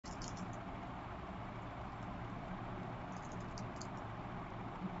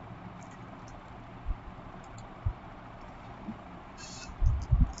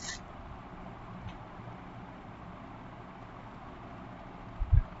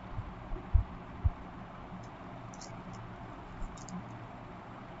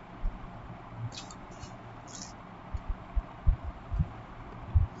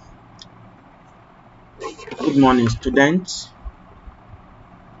Good morning, students.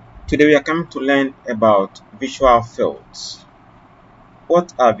 Today we are coming to learn about visual fields.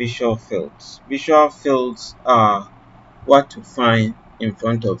 What are visual fields? Visual fields are what you find in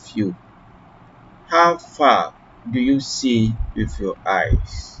front of you. How far do you see with your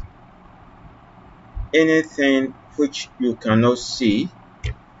eyes? Anything which you cannot see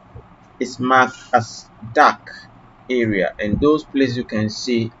is marked as dark area, and those places you can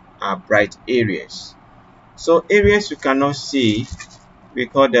see are bright areas. So areas you cannot see, we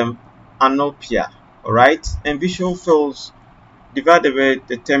call them anopia. Alright, and visual fields divide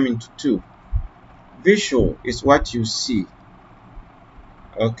the term into two. Visual is what you see,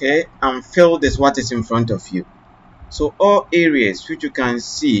 okay, and field is what is in front of you. So all areas which you can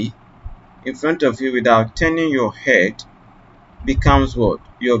see in front of you without turning your head becomes what?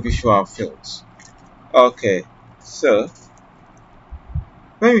 Your visual fields. Okay, so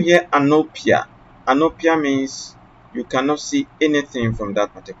when you hear anopia, anopia means you cannot see anything from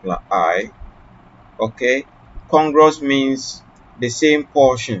that particular eye. Okay, congruous means the same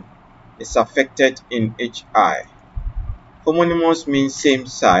portion is affected in each eye. Homonymous means same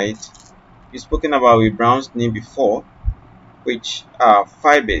side. We've spoken about with Brown's knee before, which are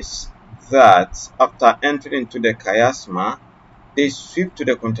fibers that after entering into the chiasma, they sweep to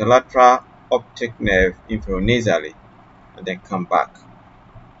the contralateral optic nerve infranasally and then come back.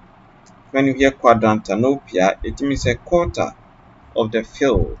 When you hear quadrant anopia, it means a quarter of the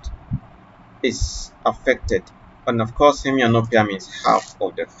field is affected, and of course hemianopia means half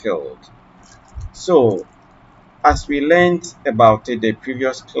of the field. So as we learned about in the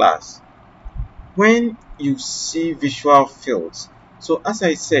previous class, when you see visual fields, so as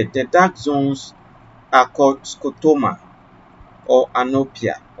I said, the dark zones are called scotoma or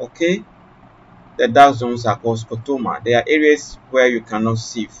anopia. Okay, the dark zones are called scotoma. They are areas where you cannot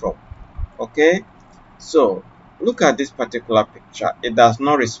see from. Okay, so look at this particular picture. It does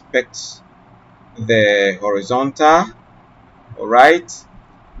not respect the horizontal. Alright,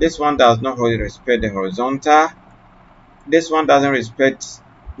 this one does not respect the horizontal. This one doesn't respect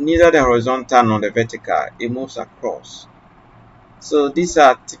neither the horizontal nor the vertical. It moves across. So these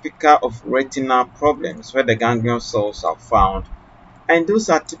are typical of retinal problems where the ganglion cells are found, and those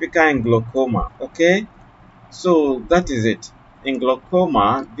are typical in glaucoma. Okay, so that is it. In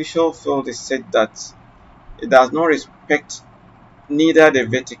glaucoma, visual field is said that it does not respect neither the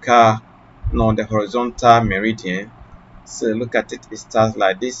vertical nor the horizontal meridian. So look at it, it starts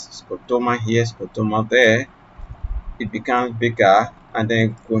like this, scotoma here, scotoma there. It becomes bigger and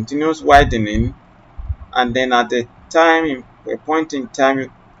then continues widening, and then at a point in time,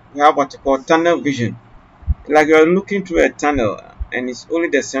 you have what you call tunnel vision. Like you are looking through a tunnel and it's only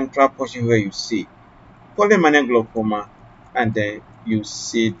the central portion where you see. Polymanic glaucoma, and then you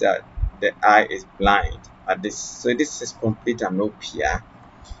see that the eye is blind at this. So this is complete anopia.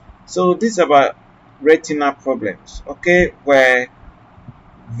 So this is about retinal problems, okay, where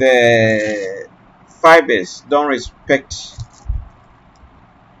the fibers don't respect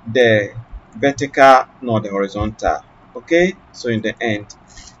the vertical nor the horizontal. Okay, so in the end,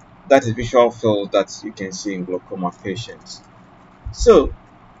 that is visual field that you can see in glaucoma patients. So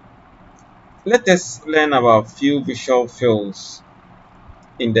let us learn about few visual fields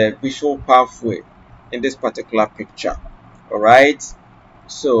in the visual pathway in this particular picture. Alright,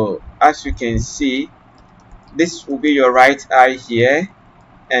 so as you can see, this will be your right eye here,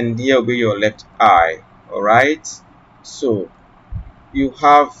 and here will be your left eye. Alright, so you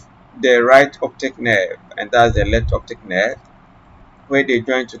have the right optic nerve and that's the left optic nerve, where they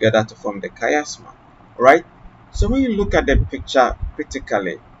join together to form the chiasma. Alright, so when you look at the picture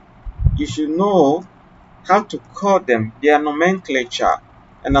critically, you should know how to call them, their nomenclature,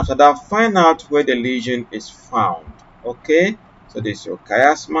 and after that find out where the lesion is found. Okay, so this is your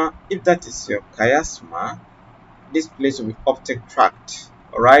chiasma. If that is your chiasma, this place will be optic tract.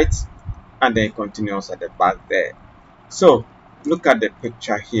 Alright, and then it continues at the back there. So look at the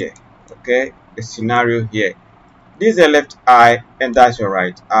picture here. Okay, the scenario here, this is the left eye and that's your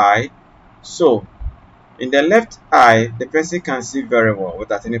right eye. So in the left eye, the person can see very well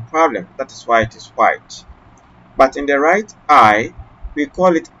without any problem. That is why it is white. But in the right eye, we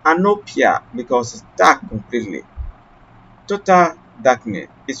call it anopia because it's dark completely. Total darkness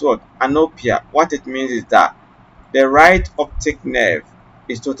is what? Anopia. What it means is that the right optic nerve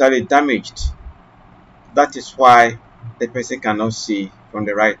is totally damaged. That is why the person cannot see from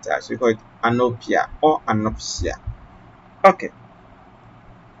the right eye. So we call it anopia or anopsia. Okay.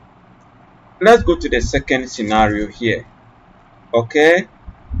 Let's go to the second scenario here. Okay.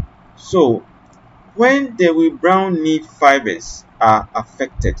 So when the brown knee fibers are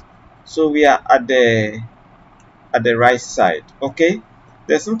affected, so we are at the at the right side. Okay,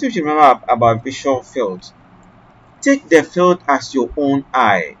 there's something to remember about visual fields. Take the field as your own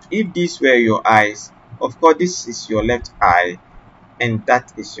eye. If these were your eyes, of course this is your left eye and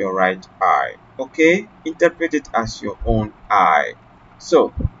that is your right eye. Okay, interpret it as your own eye.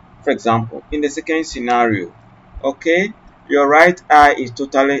 So for example, in the second scenario, okay, your right eye is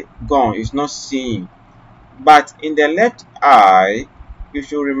totally gone, it's not seeing, but in the left eye you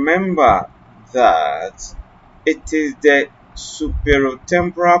should remember that it is the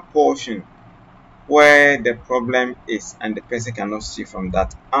superiotemporal portion where the problem is and the person cannot see from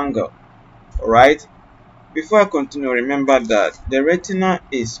that angle. Alright, before I continue, remember that the retina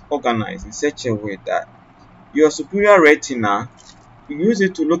is organized in such a way that your superior retina, you use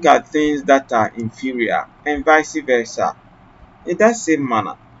it to look at things that are inferior and vice versa. In that same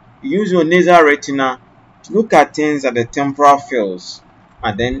manner, you use your nasal retina to look at things at the temporal fields,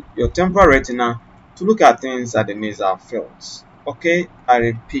 and then your temporal retina to look at things at the nasal fields. Okay, I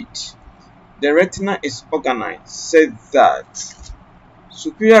repeat, the retina is organized so that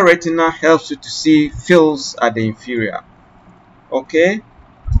superior retina helps you to see fields at the inferior. Okay,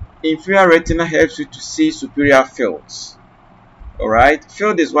 inferior retina helps you to see superior fields. Alright,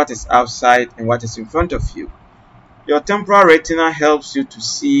 field is what is outside and what is in front of you. Your temporal retina helps you to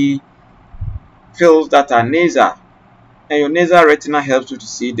see fields that are nasal, and your nasal retina helps you to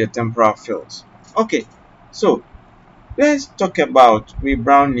see the temporal fields. Okay, so let's talk about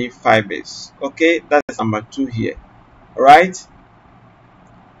brown nerve fibers. Okay, that's number 2 here. Alright,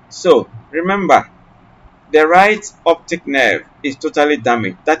 so remember, the right optic nerve is totally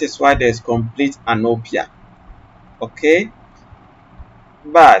damaged. That is why there is complete anopia. Okay,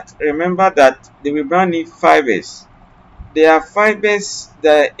 but remember that the brown nerve fibers, they are fibers,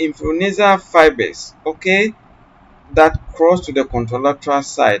 the infranasal fibers, okay, that cross to the contralateral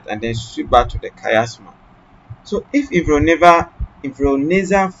side and then sweep back to the chiasma. So if infranasal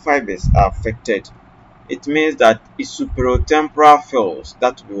fibers are affected, it means that its superiotemporal fields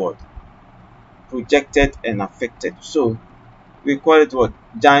that will be what? Projected and affected. So we call it what?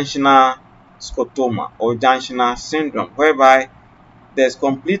 Junctional scotoma or junctional syndrome, whereby there's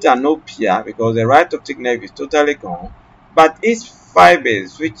complete anopia because the right optic nerve is totally gone, but its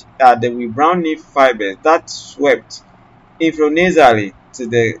fibers, which are the brown nerve fibers that swept infranasally to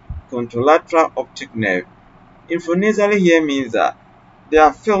the contralateral optic nerve. Infranasally here means that they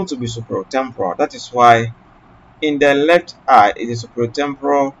are felt to be superiotemporal. That is why in the left eye it is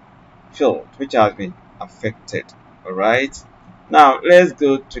superiotemporal field which has been affected. Alright, now let's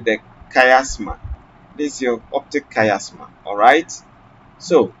go to the chiasma. This is your optic chiasma. Alright,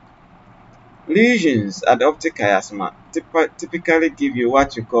 so lesions at the optic chiasma typically give you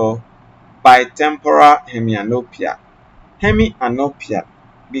what you call bitemporal hemianopia. Hemianopia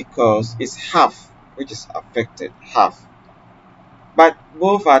because it's half which is affected, half, but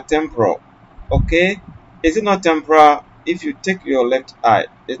both are temporal. Okay, is it not temporal? If you take your left eye,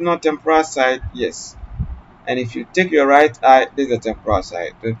 it's not temporal side, yes, and if you take your right eye, this is the temporal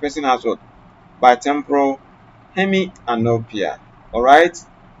side. The person has what? Bitemporal hemianopia. Alright,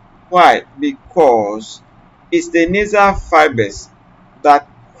 why? Because it's the nasal fibers that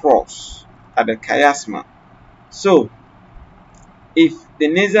cross at the chiasma. So if the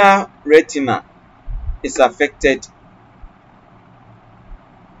nasal retina is affected,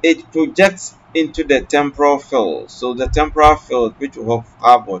 it projects into the temporal field. So the temporal field which will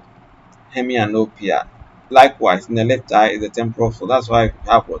have what? Hemianopia. Likewise, in the left eye is the temporal field. That's why we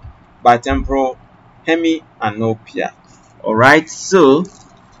have what? Bitemporal hemianopia. Alright, so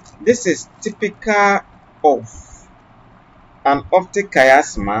this is typical of an optic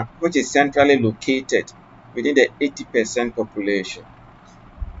chiasma which is centrally located within the 80% population.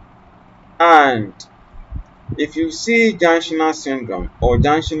 And if you see junctional syndrome or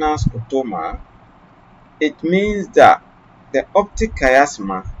junctional scotoma, it means that the optic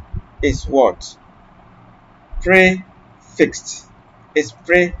chiasma is what? Prefixed. It's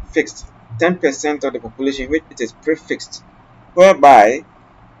prefixed. 10% of the population which it is prefixed, whereby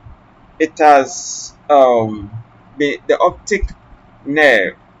it has the optic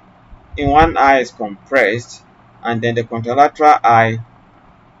nerve in one eye is compressed, and then the contralateral eye,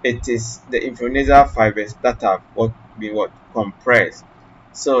 it is the infranasal fibers that have been compressed.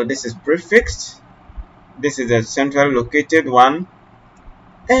 So this is prefixed. This is a centrally located one,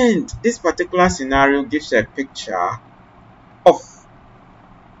 and this particular scenario gives a picture of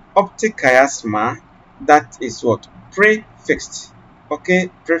optic chiasma that is what? Prefixed. Okay,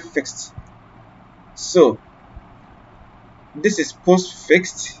 prefixed. So this is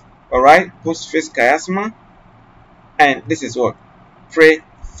postfixed. Alright, postfixed chiasma, and this is what?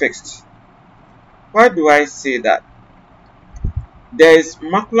 Prefixed. Why do I say that? There is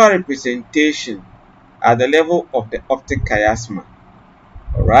macular representation at the level of the optic chiasma.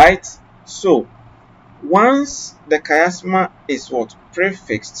 Alright? So, once the chiasma is what?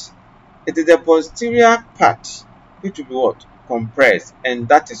 Prefixed, it is the posterior part which will be what? Compressed, and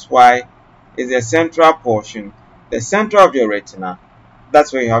that is why it's the central portion, the center of your retina.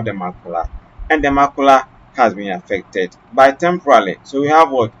 That's where you have the macula, and the macula has been affected bitemporally. So we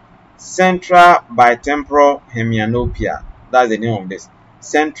have what? Central bitemporal hemianopia. That's the name of this.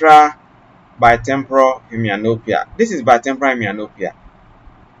 Central bitemporal hemianopia. This is bitemporal hemianopia.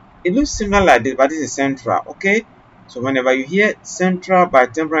 It looks similar like this, but this is central. Okay, so whenever you hear central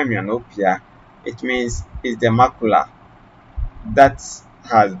bitemporal hemianopia, it means it's the macula that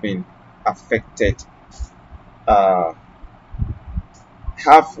has been affected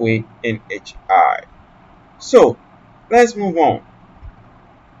halfway in each eye. So let's move on.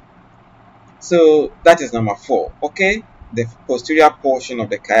 So that is number 4. Okay, the posterior portion of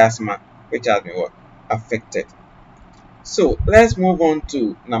the chiasma which has been what? Affected. So let's move on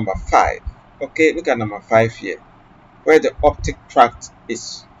to number 5. Okay, look at number 5 here, where the optic tract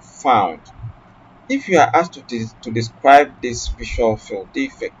is found. If you are asked to describe this visual field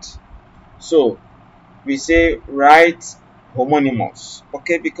defect, so we say right homonymous,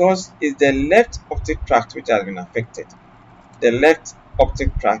 okay, because it's the left optic tract which has been affected. The left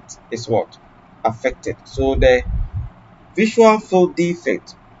optic tract is what? Affected. So the visual field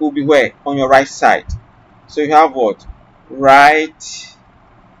defect will be where? On your right side. So you have what? Right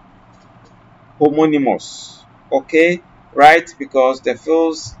homonymous. Okay, right, because the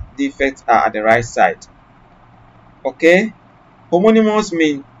field's defects are at the right side. Okay, homonymous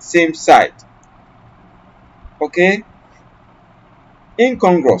means same side. Okay,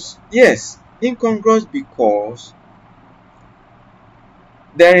 incongruous. Yes, incongruous because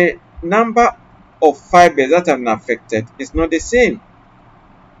the number of fibers that have been affected is not the same.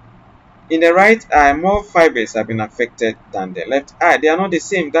 In the right eye, more fibers have been affected than the left eye. They are not the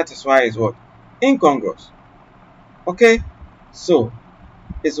same. That is why it's what? Incongruous. Okay, so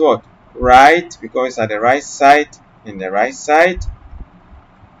it's what? Right, because it's at the right side. In the right side.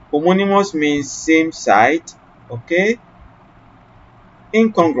 Homonymous means same side. Okay,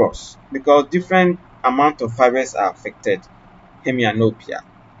 incongruous because different amount of fibers are affected. Hemianopia.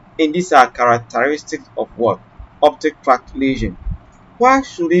 And these are characteristics of what? Optic tract lesion. Why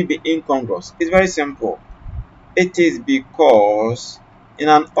should it be incongruous? It's very simple. It is because in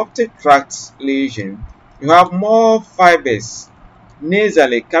an optic tract lesion, you have more fibers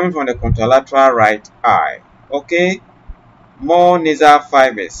nasally coming from the contralateral right eye. Okay, more nasal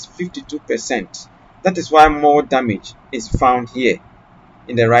fibers, 52%. That is why more damage is found here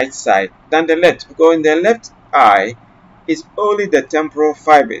in the right side than the left, because in the left eye it's only the temporal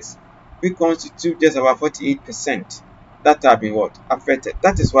fibers which constitute just about 48% that have been what? Affected.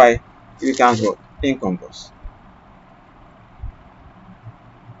 That is why it becomes what? Incongruous.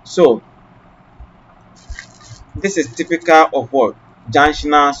 So this is typical of what?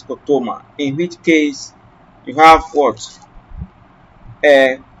 Junctional scotoma, in which case you have what?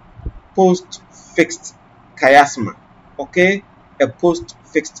 A post-fixed chiasma. Okay, a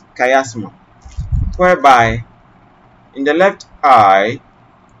post-fixed chiasma, whereby in the left eye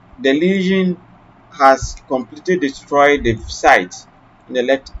the lesion has completely destroyed the sight in the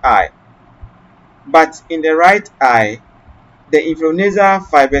left eye, but in the right eye the infranasal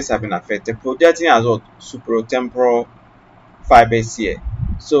fibers have been affected, projecting as what? Supratemporal fibers here.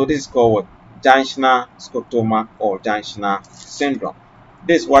 So this is called what? Junctional scotoma or junctional syndrome.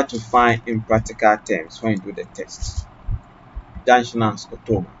 This is what you find in practical terms when you do the test. Junctional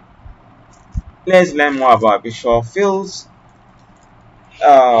scotoma. Let's learn more about visual fields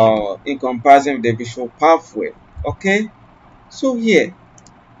in comparison with the visual pathway. Okay, so here,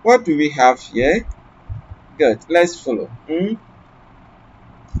 what do we have here? Good, let's follow.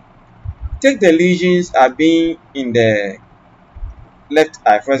 Take the lesions are being in the left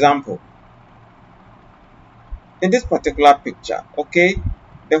eye. For example, in this particular picture, okay,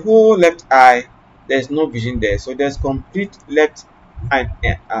 the whole left eye, there's no vision there, so there's complete left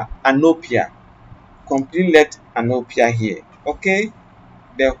anopia, complete left anopia here. Okay,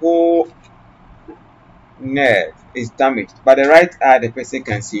 the whole nerve is damaged, but the right eye the person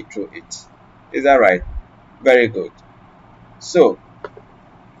can see through it. Is that right? Very good. So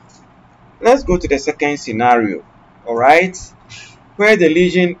let's go to the second scenario. All right, where the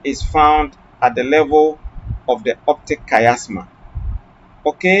lesion is found at the level of the optic chiasma.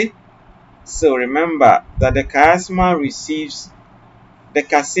 Okay, so remember that the chiasma receives the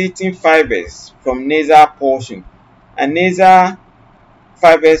casseting fibers from nasal portion and nasal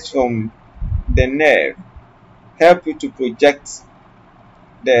fibers from the nerve help you to project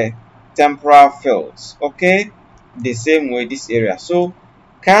the temporal fields. Okay, the same way this area. So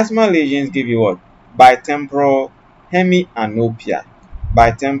chiasmal lesions give you what? Bitemporal hemianopia.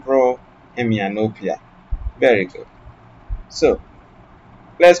 Bitemporal hemianopia. Very good. So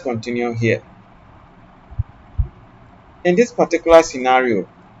let's continue here. In this particular scenario,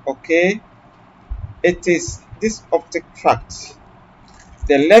 okay, it is this optic tract,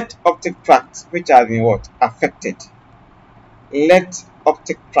 the left optic tract, which has been what? Affected. Left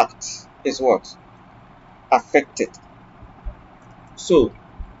optic tract is what? Affected. So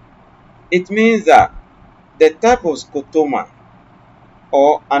it means that the type of scotoma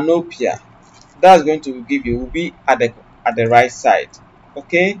or anopia that's going to give you will be at the right side.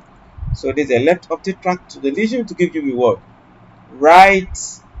 Okay, so there's a left optic tract. So the lesion to give you will what? Right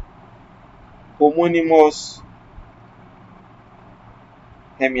homonymous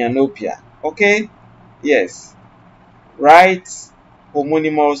hemianopia. Okay, yes, right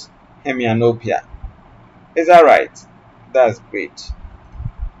homonymous hemianopia. Is that right? That's great.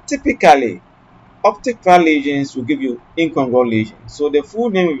 Typically, optic tract lesions will give you incongruent lesions. So the full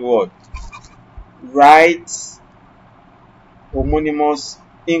name will be what? Right homonymous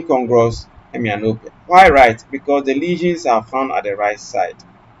incongruous hemianopia. Why right? Because the lesions are found at the right side.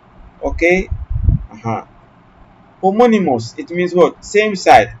 Okay? Homonymous, it means what? Same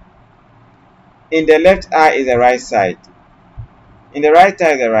side. In the left eye is the right side. In the right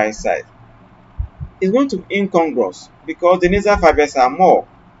eye is the right side. It's going to be incongruous because the nasal fibers are more.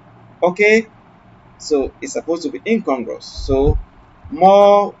 Okay? So it's supposed to be incongruous. So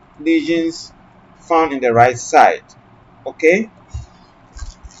more lesions found in the right side. Okay?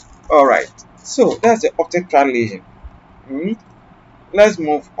 Alright. So that's the optic tract lesion. Let's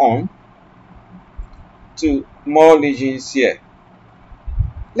move on to more lesions here.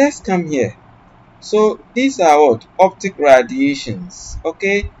 Let's come here. So these are what? Optic radiations.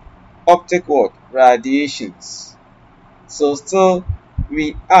 Okay? Optic what? Radiations. So still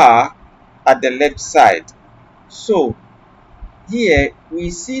we are at the left side. So here we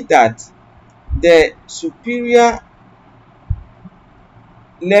see that the superior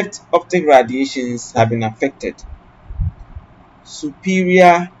left optic radiations have been affected.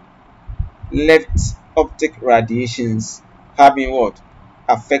 Superior left optic radiations have been what?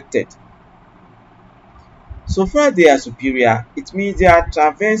 Affected. So far they are superior, it means they are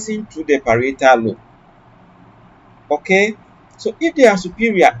traversing through the parietal lobe. Okay, so if they are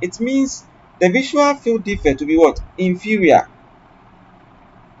superior, it means the visual field defect will be what? Inferior.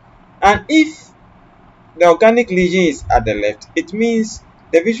 And if the organic lesion is at the left, it means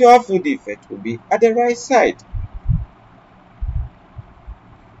the visual field defect will be at the right side.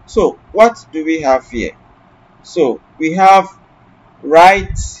 So what do we have here? So we have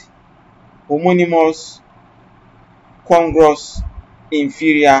right homonymous congruous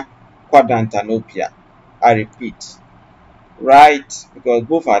inferior quadrantanopia. I repeat, right, because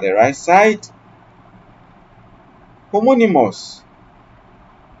both are the right side. Homonymous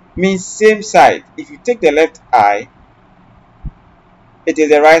means same side. If you take the left eye, it is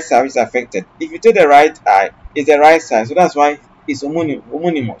the right side which is affected. If you take the right eye, it's the right side. So that's why it's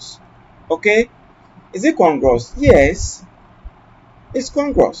homonymous. Okay? Is it congruous? Yes, it's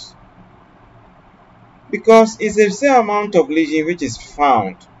congruous. Because it's the same amount of lesion which is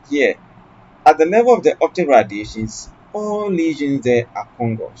found here. At the level of the optic radiations, all lesions there are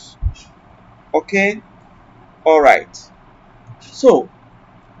congruous. Okay? Alright. So,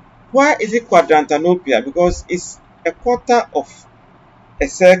 why is it quadrantanopia? Because it's a quarter of a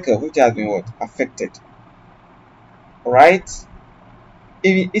circle which has been what? Affected. Alright?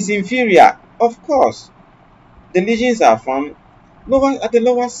 If it's inferior, of course, the lesions are found at the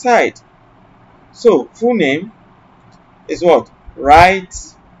lower side. So, full name is what? Right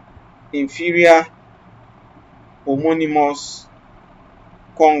inferior homonymous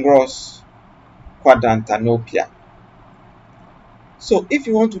congruous quadrantanopia. So if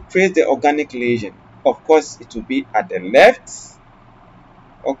you want to trace the organic lesion, of course it will be at the left,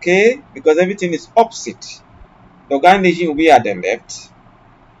 okay, because everything is opposite. The organic lesion will be at the left.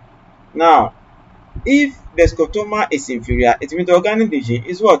 Now, if the scotoma is inferior, it means the organic lesion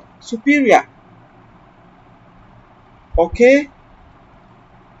is what? Superior. Okay?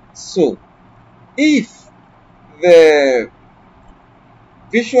 So, if the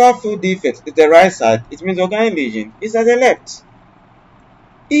visual field defect is the right side, it means the organic lesion is at the left.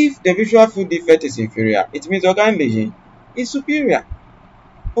 If the visual field defect is inferior, it means the organic lesion is superior.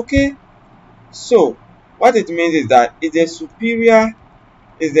 Okay? So, what it means is that is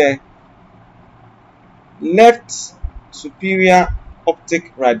the left superior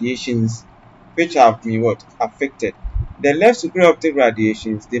optic radiations which have been what? Affected. The left superior optic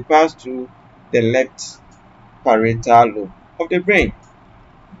radiations, they pass through the left parietal lobe of the brain.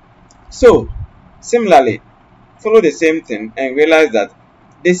 So, similarly, follow the same thing and realize that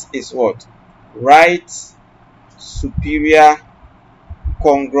this is what? Right superior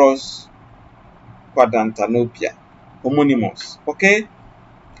congruous quadrantanopia, homonymous. Okay?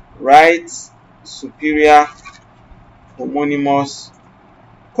 Right superior homonymous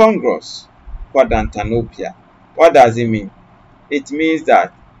congruous quadrantanopia. What does it mean? It means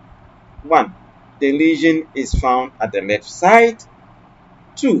that 1. The lesion is found at the left side.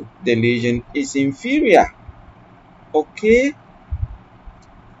 2. The lesion is inferior. Okay?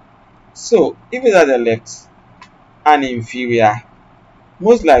 So, if it's at the left and inferior,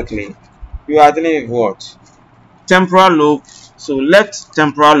 most likely you are dealing with what? Temporal lobe. So, left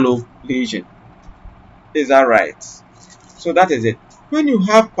temporal lobe lesion. Is that right? So, that is it. When you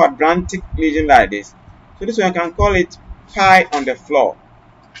have quadrantic lesion like this, so this one I can call it pie on the floor.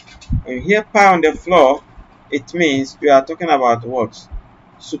 When you hear pie on the floor, it means we are talking about what?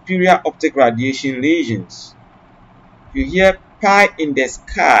 Superior optic radiation lesions. If you hear pie in the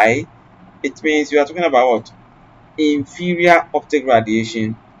sky, it means we are talking about what? Inferior optic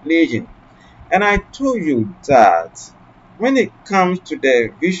radiation lesion. And I told you that when it comes to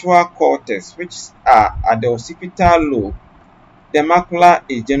the visual cortex, which are at the occipital lobe, the macula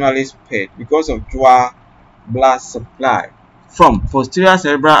is generally spared because of dual blood supply from posterior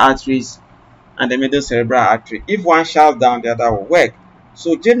cerebral arteries and the middle cerebral artery. If one shuts down, the other will work.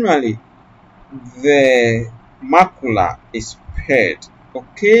 So generally, the macula is spared.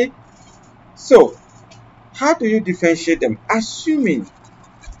 Okay? So, how do you differentiate them? Assuming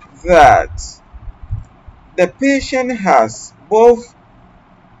that the patient has both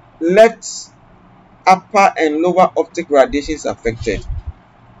left upper and lower optic radiations affected,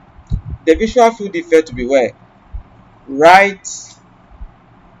 the visual field defect to be where? Right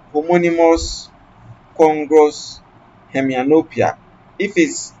homonymous congruous hemianopia, if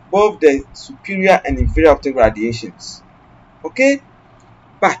it's both the superior and inferior optic radiations. Okay?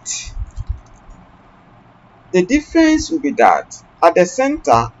 But the difference will be that at the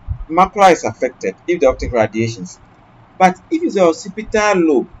center, macula is affected if the optic radiations. But if it's the occipital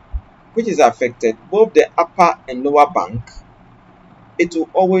lobe which is affected, both the upper and lower bank, it will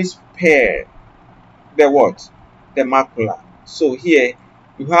always pair the what? The macula. So here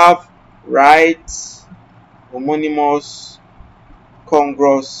you have right homonymous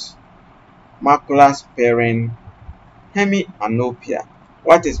congruous macular sparing hemianopia.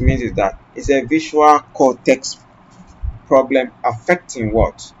 What it means is that it's a visual cortex problem affecting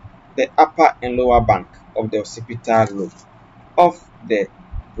what? The upper and lower bank of the occipital lobe of the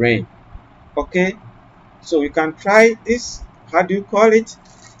brain. Okay? So we can try this. How do you call it?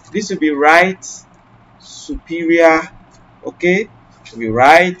 This will be right superior. Okay? It will be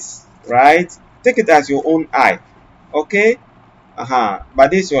right. Take it as your own eye. Okay?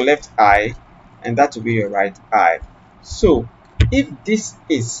 But this is your left eye, and that will be your right eye. So, if this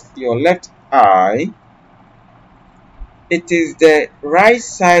is your left eye, it is the right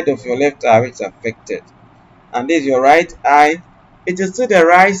side of your left eye which is affected, and this is your right eye. It is still the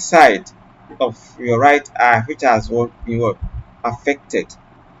right side of your right eye which has been what? Affected.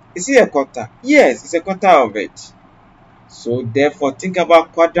 Is it a quarter? Yes, it's a quarter of it. So, therefore, think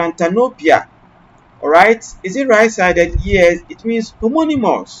about quadrantanopia. Alright? Is it right-sided? Yes. It means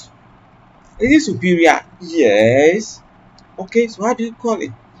homonymous. Is it superior? Yes. Okay, so how do you call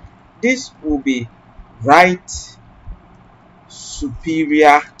it? This will be right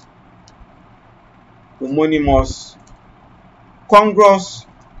superior homonymous congruous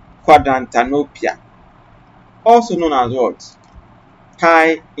quadrantanopia, also known as what?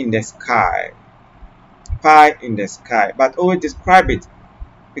 Pie in the sky. Pie in the sky. But always describe it,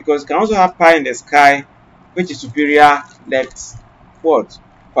 because you can also have pie in the sky which is superior left what?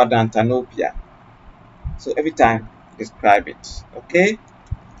 Quadrantanopia. So every time describe it. Okay?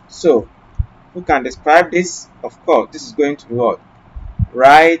 So who can describe this? Of course, this is going to be what?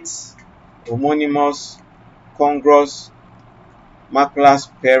 Right homonymous congruous macular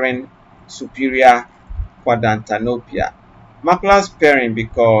sparing superior quadrantanopia. Macular sparing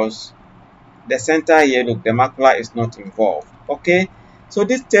because the center here, look, the macula is not involved. Okay? So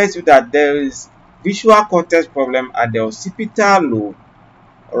this tells you that there is visual cortex problem at the occipital lobe.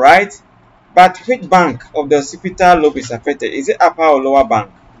 Alright? But which bank of the occipital lobe is affected? Is it upper or lower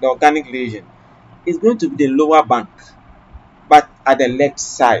bank? The organic lesion. It's going to be the lower bank, but at the left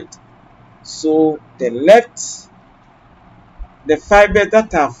side. So the fibers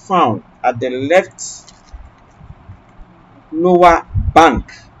that are found at the left lower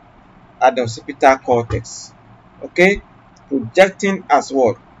bank at the occipital cortex. Okay, projecting as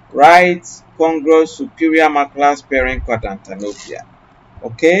what? Right congruous superior macular sparing quadrant tanopia.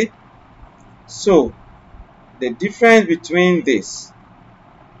 Okay, so the difference between this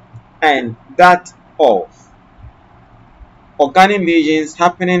and that of organic lesions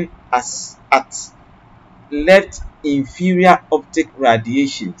happening as at left inferior optic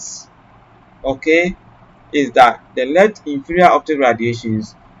radiations, okay, is that the left inferior optic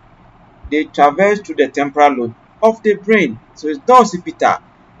radiations, they traverse through the temporal lobe of the brain, so it's not occipital,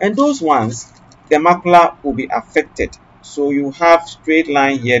 and those ones the macula will be affected. So you have straight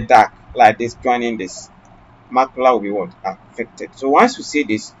line here dark like this joining this, macula will be what? Affected. So once you see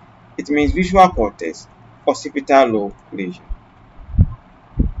this, it means visual cortex occipital lobe lesion.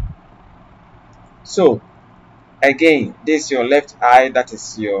 So again, this is your left eye, that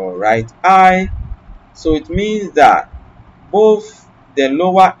is your right eye. So it means that both the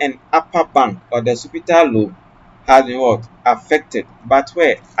lower and upper bank of the occipital lobe has been what? Affected, but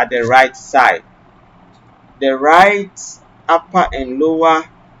where? At the right side. The right upper and lower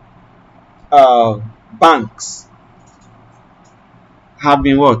banks have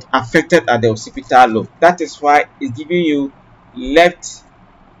been what? Affected at the occipital lobe. That is why it's giving you left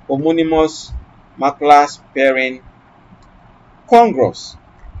homonymous macular sparing congruous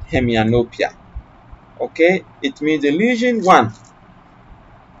hemianopia. Okay, it means the lesion 1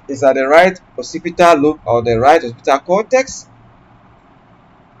 is at the right occipital lobe or the right occipital cortex.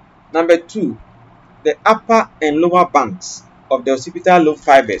 Number 2, the upper and lower banks of the occipital lobe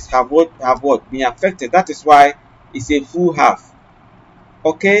fibers have what been affected. That is why it's a full half.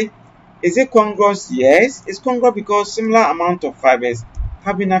 Okay, is it congruous? Yes, it's congruous because similar amount of fibers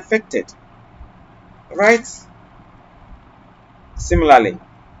have been affected, right? Similarly,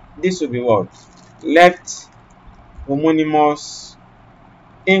 this will be what? Left homonymous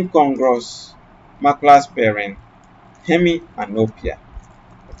incongruous macular sparing hemianopia.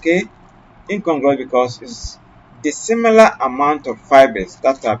 Okay, incongruous because it's the similar amount of fibers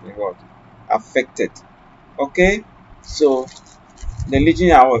that have been what? Affected. Okay, so the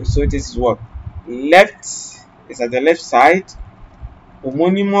lesion are what? So this is what? Left is at the left side,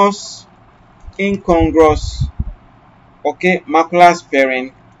 homonymous incongruous, okay, macular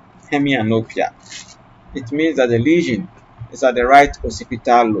sparing hemianopia. It means that the lesion is at the right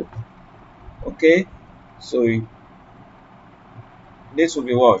occipital lobe. Okay, so this will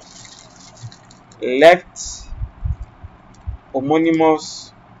be what? Left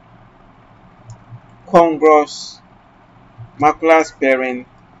homonymous congruous macular sparing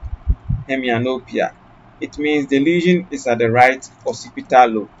hemianopia. It means the lesion is at the right occipital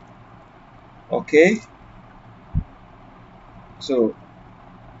lobe. Okay, so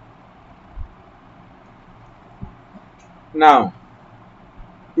now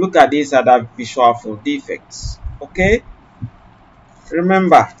look at these other visual field defects. Okay,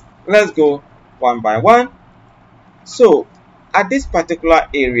 remember, let's go one by one. So at this particular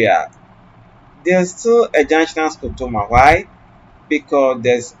area, there's still a junctional scotoma. Why? Because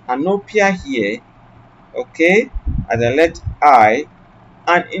there's anopia here, okay, at the left eye,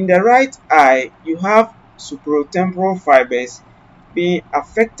 and in the right eye you have supratemporal fibers being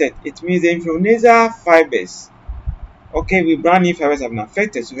affected. It means the infranasal fibers, okay, with brand new fibers have been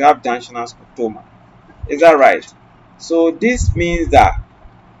affected, so we have junctional scotoma. Is that right? So this means that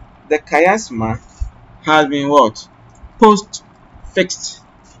the chiasma has been what? Post-fixed.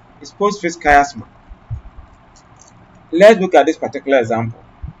 It's post-fixed chiasma. Let's look at this particular example.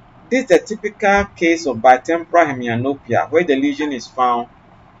 This is a typical case of bitemporal hemianopia where the lesion is found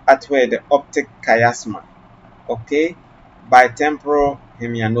at where the optic chiasma. Okay, bitemporal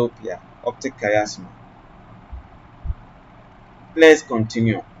hemianopia, optic chiasma. Let's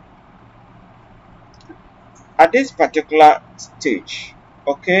continue. At this particular stage,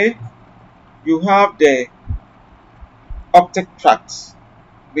 okay, you have the optic tract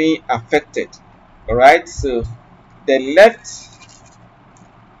being affected. Alright, so the left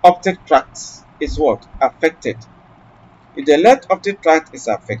optic tract is what? Affected. If the left optic tract is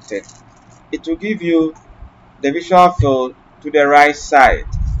affected, it will give you the visual field to the right side.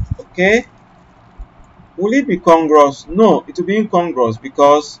 Okay, will it be congruous? No, it will be incongruous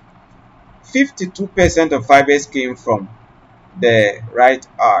because 52% of fibers came from the right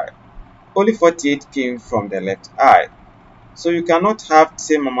eye, only 48 came from the left eye, so you cannot have the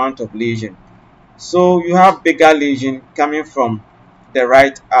same amount of lesion. So you have bigger lesion coming from the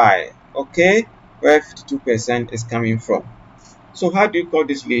right eye, okay, where 52% is coming from. So how do you call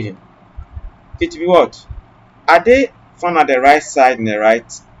this lesion? It will be what? Are they found at the right side in the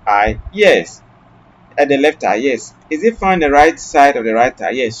right eye? Yes. At the left eye, yes. Is it found the right side of the right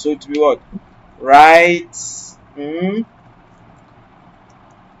eye? Yes. So to be what? Right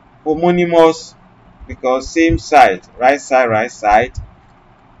homonymous, because same side, right side,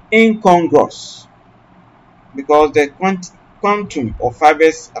 incongruous, because the quantum of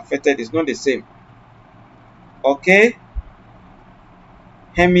fibers affected is not the same. Okay,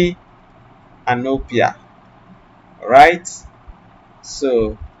 hemianopia, right?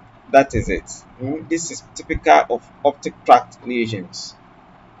 So that is it. This is typical of optic tract lesions.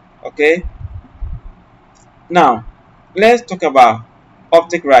 Okay, now let's talk about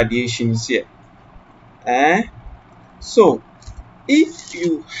optic radiations here. So if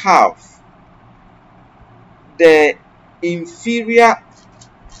you have the inferior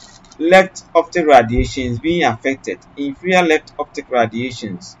left optic radiations being affected,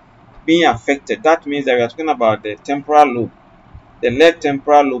 that means that we are talking about the temporal lobe, the left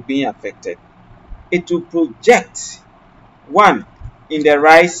temporal lobe being affected. It will project one in the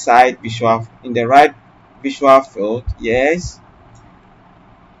right side visual, field. Yes.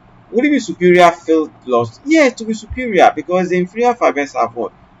 Would it be superior field loss? Yes, to be superior, because the inferior fibers have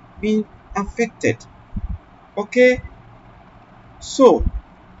what? Been affected. Okay, so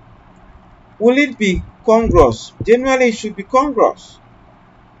will it be congruous? Generally, it should be congruous.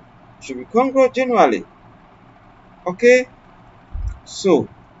 Generally. Okay, so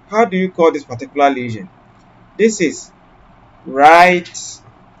how do you call this particular lesion? This is right.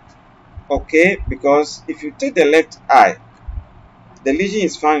 Okay, because if you take the left eye, the lesion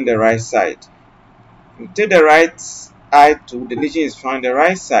is found in the right side. You take the right eye too, the lesion is found in the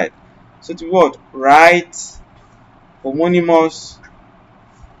right side. So to what? Right homonymous.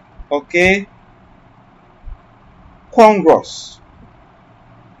 Okay, congruous.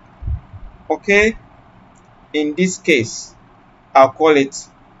 Okay, in this case I'll call it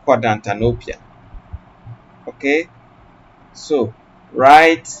quadrantanopia. Okay, so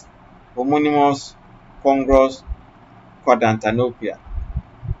right homonymous congruous quadrantanopia.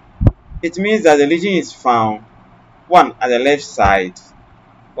 It means that the lesion is found one at the left side.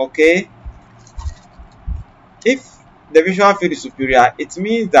 Okay, if the visual field is superior, it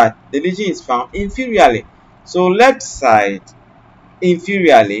means that the lesion is found inferiorly. So left side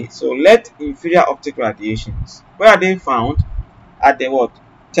inferiorly. So left inferior optic radiations. Where are they found? At the what?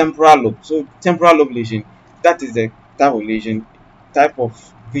 Temporal lobe. So temporal lobe lesion, that is the type of lesion, type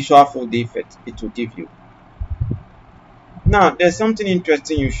of visual field defect it will give you. Now there's something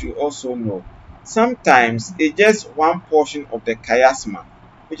interesting you should also know. Sometimes it's just one portion of the chiasma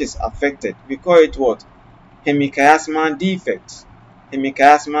which is affected. We call it what? Hemichiasmal defect.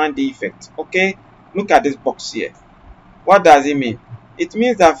 Hemichiasmal defect. Okay, look at this box here. What does it mean? It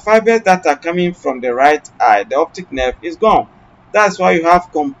means that fibers that are coming from the right eye, the optic nerve, is gone. That's why you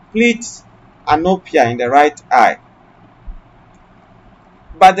have complete anopia in the right eye.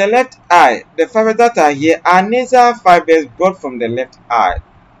 But the left eye, the fibers that are here are nasal fibers brought from the left eye.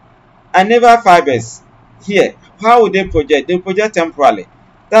 And nasal fibers here, how will they project? They project temporally.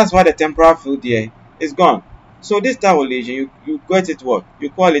 That's why the temporal field here is gone. So this type of lesion, you got it what? You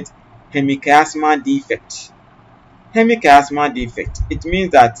call it hemichiasmal defect. Hemichiasmal defect. It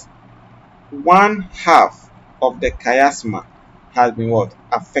means that one half of the chiasma has been what?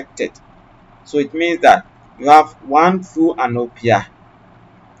 Affected. So it means that you have one full anopia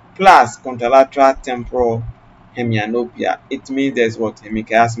plus contralateral temporal hemianopia. It means there's what?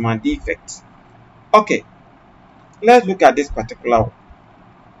 Hemichiasmal defect. Okay, let's look at this particular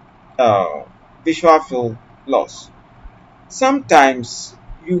visual field loss. Sometimes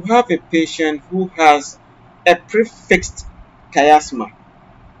you have a patient who has a prefixed chiasma.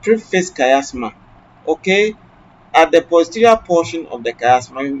 Okay, at the posterior portion of the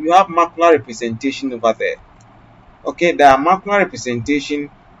chiasma, you have macular representation over there. Okay, there are macular representation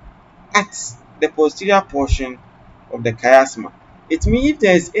at the posterior portion of the chiasma. It means if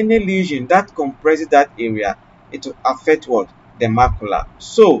there is any lesion that compresses that area, it will affect what? The macula.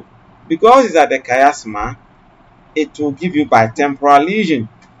 So because it's at the chiasma, it will give you bitemporal lesion.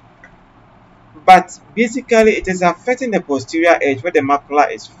 But basically it is affecting the posterior edge where the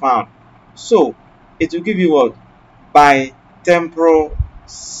macula is found. So it will give you what? Bitemporal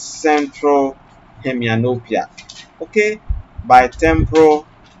central hemianopia. Okay, bitemporal,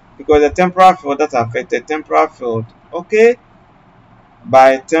 because the temporal field that affected temporal field. Okay,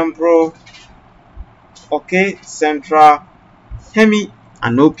 bitemporal. Okay, central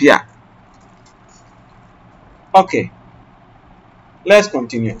hemianopia. Okay, let's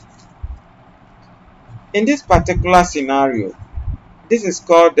continue. In this particular scenario, this is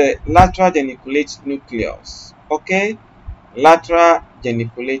called the lateral geniculate nucleus. Okay, lateral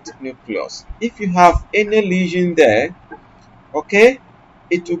geniculate nucleus. If you have any lesion there, okay,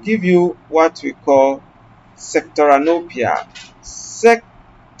 it will give you what we call sectoranopia.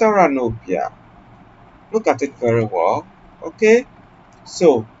 Sectoranopia. Look at it very well. Okay,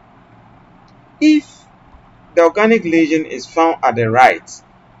 so if the organic lesion is found at the right,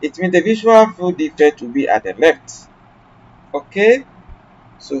 it means the visual field defect will be at the left. Okay,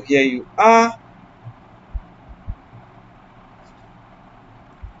 so here you are.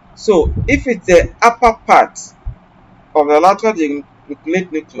 So if it's the upper part of the lateral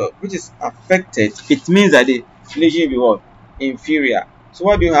geniculate nucleus which is affected, it means that the lesion will be what? Inferior. So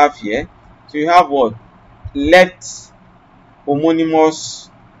what do you have here? So you have what? Left homonymous,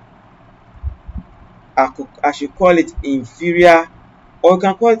 I should call it inferior, or you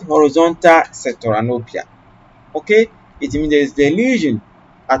can call it horizontal sectoranopia. Okay, it means there is the lesion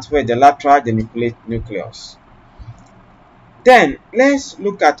at where the lateral geniculate nucleus. Then let's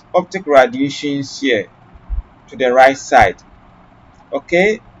look at optic radiations here to the right side.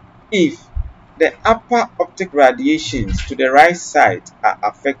 Okay, if the upper optic radiations to the right side are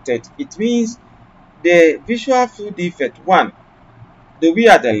affected, it means the visual field defect 1, they will be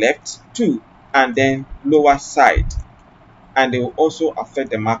at the left, 2, and then lower side, and they will also affect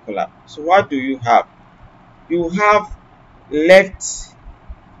the macula. So what do you have? You have left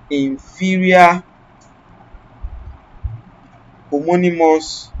inferior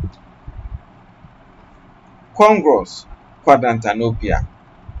homonymous congruous quadrantanopia.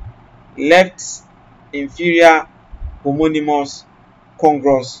 Left inferior homonymous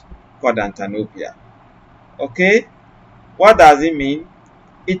congruous quadrantanopia. Okay, what does it mean?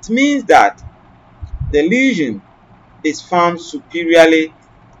 It means that the lesion is found superiorly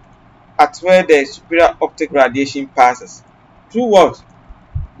at where the superior optic radiation passes through what?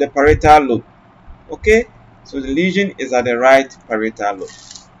 The parietal lobe. Okay, so the lesion is at the right parietal lobe.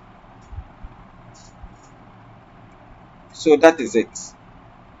 So that is it.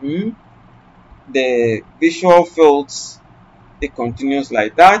 The visual fields, it continues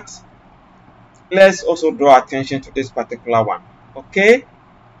like that. Let's also draw attention to this particular one. Okay,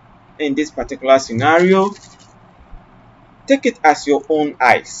 in this particular scenario, take it as your own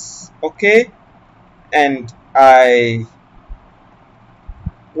eyes. Okay, and I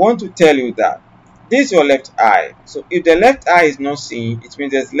want to tell you that this is your left eye. So if the left eye is not seeing, it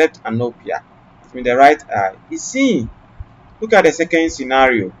means there's left anopia. It means the right eye is seeing. Look at the second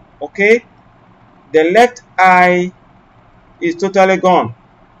scenario. Okay, the left eye is totally gone.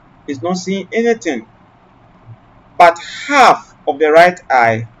 It's not seeing anything. But half of the right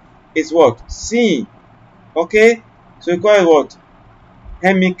eye is what? Seeing. Okay, so we call it what?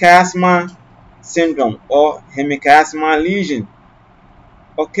 Hemichiasma syndrome or hemichiasma lesion.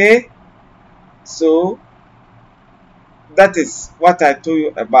 Okay, so that is what I told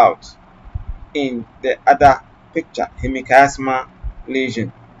you about in the other picture, hemichiasma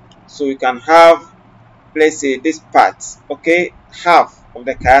lesion. So you can have, let's say, this part, okay, half of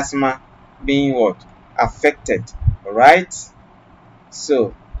the chiasma being what? Affected. All right,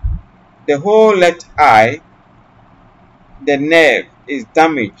 so the whole left eye, the nerve is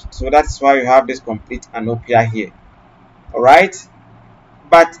damaged, so that's why you have this complete anopia here. All right,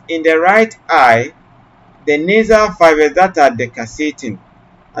 but in the right eye, the nasal fibers that are decussating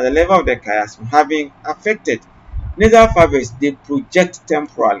at the level of the chiasm having affected. Nasal fibers, they project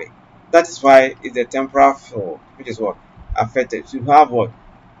temporally. That is why it's the temporal field which is what? Affected. So you have what?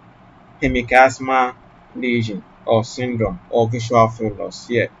 Hemichiasma lesion or syndrome or visual field loss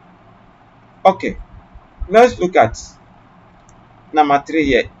here. Okay, let's look at number 3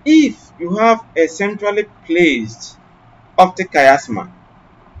 here. If you have a centrally placed optic chiasma,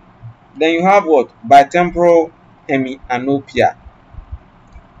 then you have what? Bitemporal hemianopia.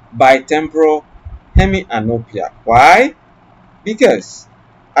 Bitemporal hemianopia. Why? Because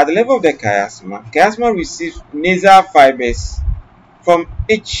at the level of the chiasma receives nasal fibers from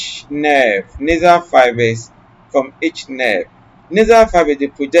each nerve. Nasal fibers from each nerve. Nasal fibers, they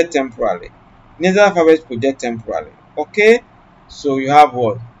project temporally. Nasal fibers project temporally. Okay, so you have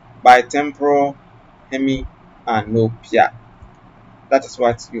what? Bitemporal hemianopia. That is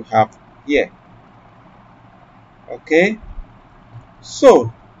what you have here. Okay,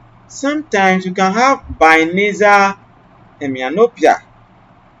 so sometimes you can have binasal hemianopia.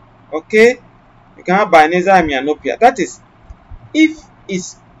 Okay, you can have binasal hemianopia. That is, if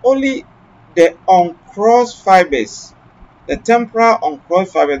it's only the uncrossed fibers, the temporal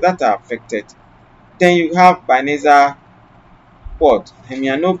uncrossed fibers that are affected, then you have binasal what?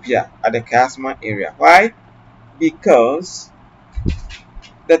 Hemianopia at the chiasma area. Why? Because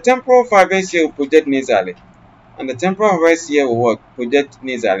the temporal fibers here will project nasally, and the temporal fibers here will what? Project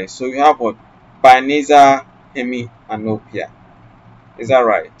nasally. So you have what? Binasal hemianopia. Is that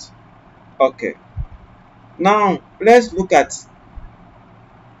right? Okay. Now let's look at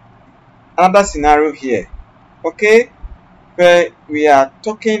another scenario here. Okay, where we are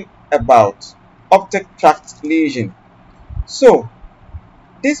talking about optic tract lesion. So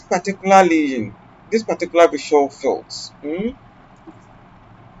this particular lesion, this particular visual field,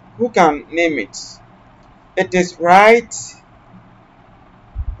 who can name it? It is right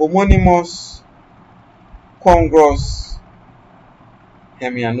homonymous congruous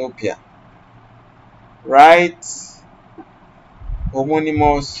hemianopia. Right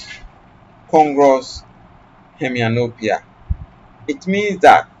homonymous congruous hemianopia. It means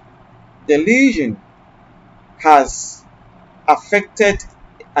that the lesion has affected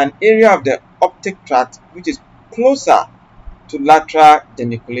an area of the optic tract which is closer to lateral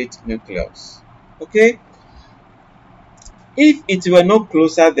geniculate nucleus. Okay, if it were not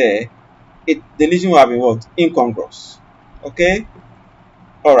closer there, the lesion would have been what? Incongruous. Okay,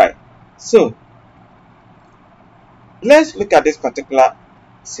 all right. So let's look at this particular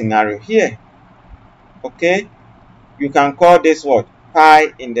scenario here. Okay, you can call this what?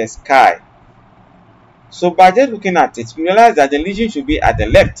 Pie in the sky. So by just looking at it, you realize that the lesion should be at the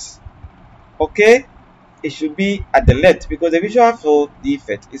left. Okay, it should be at the left because the visual field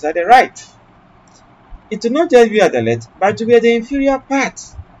defect is at the right. It will not just be at the left, but to be at the inferior part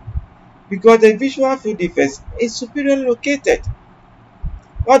because the visual field defect is superiorly located.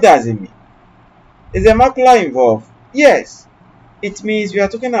 What does it mean? Is the macula involved? Yes. It means we are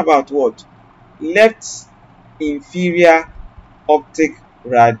talking about what? Left inferior optic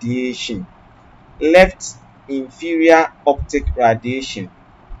radiation. Left inferior optic radiation.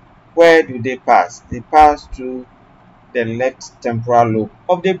 Where do they pass? They pass through the left temporal lobe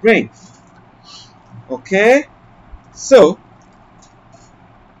of the brain. Okay, so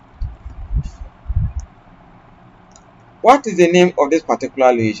what is the name of this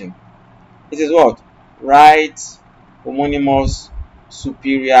particular lesion? It is what? Right homonymous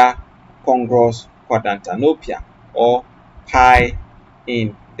superior congruous quadrantanopia, or pie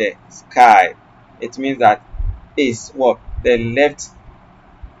in the sky. It means that is what? The left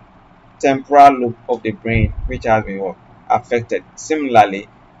temporal lobe of the brain which has been what? Affected. Similarly,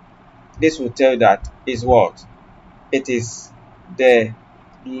 this will tell you that is what? It is the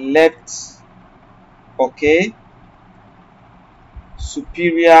left, okay,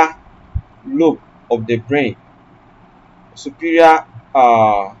 superior lobe of the brain, superior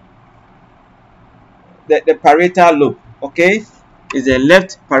the parietal lobe, okay, is the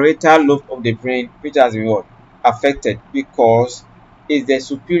left parietal lobe of the brain which has been what? Affected, because it's the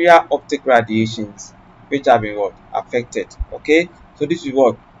superior optic radiations which have been what? Affected. Okay, so this is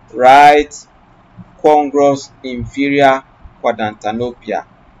what? Right congruous inferior quadrantanopia,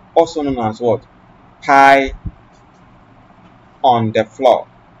 also known as what? Pie on the floor.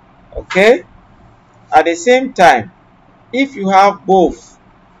 Okay, at the same time, if you have both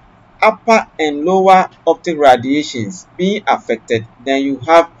upper and lower optic radiations being affected, then you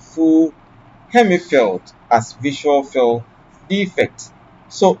have full hemifield as visual field defect.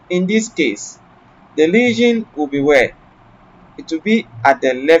 So in this case, the lesion will be where? It will be at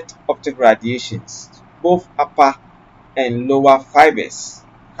the left optic radiations. Both upper and lower fibers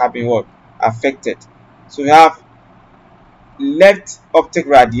have been what? Affected. So we have left optic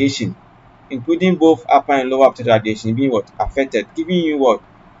radiation, including both upper and lower optic radiation, being what? Affected, giving you what?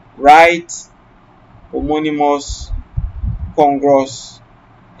 Right homonymous congruous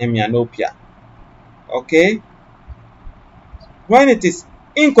hemianopia. Okay, when it is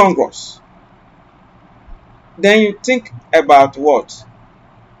incongruous, then you think about what?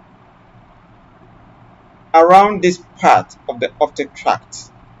 Around this part of the optic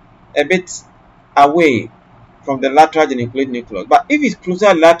tract, a bit away from the lateral geniculate nucleus. But if it's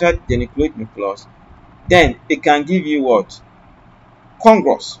closer to lateral geniculate nucleus, then it can give you what?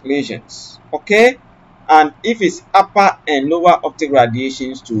 Congruous lesions. Okay, and if it's upper and lower optic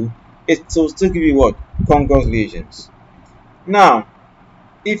radiations too, it will still give you what? Congruous lesions. Now,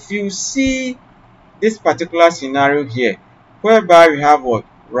 if you see this particular scenario here, whereby we have what?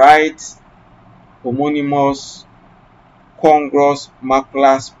 Right homonymous congruous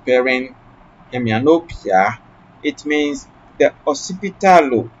macular sparing hemianopia, it means the occipital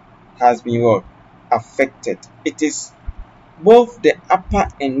lobe has been what? Affected. It is both the upper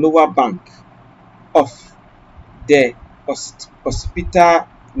and lower bank of the occipital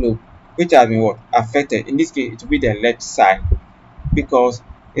lobe which has been what? Affected. In this case, it will be the left side because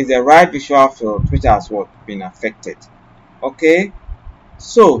it's the right visual field which has what? Been affected. Okay,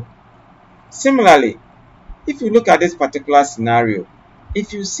 so similarly, if you look at this particular scenario,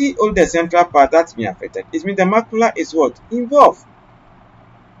 if you see all the central part that's been affected, it means the macula is what? Involved.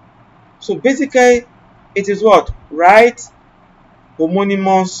 So basically, it is what? Right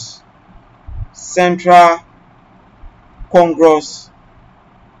homonymous central congruous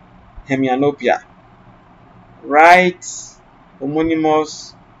hemianopia. Right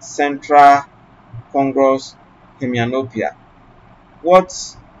homonymous central congruous hemianopia. What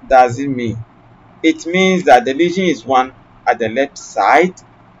does it mean? It means that the lesion is 1 at the left side,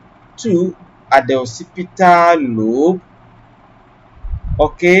 2 at the occipital lobe,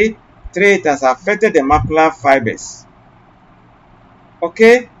 okay, 3 it has affected the macular fibers,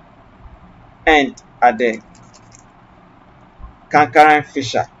 okay, and at the concurrent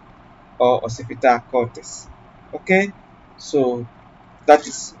fissure or occipital cortex, okay. So that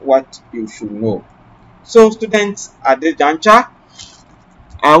is what you should know. So students, at this juncture,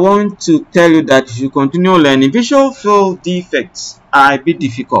 I want to tell you that if you continue learning, visual field defects are a bit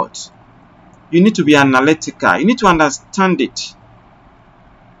difficult. You need to be analytical. You need to understand it.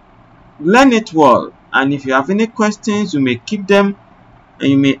 Learn it well. And if you have any questions, you may keep them and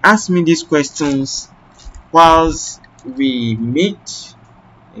you may ask me these questions whilst we meet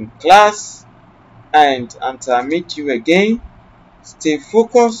in class. And until I meet you again, stay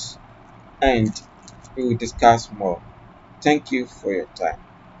focused and we will discuss more. Thank you for your time.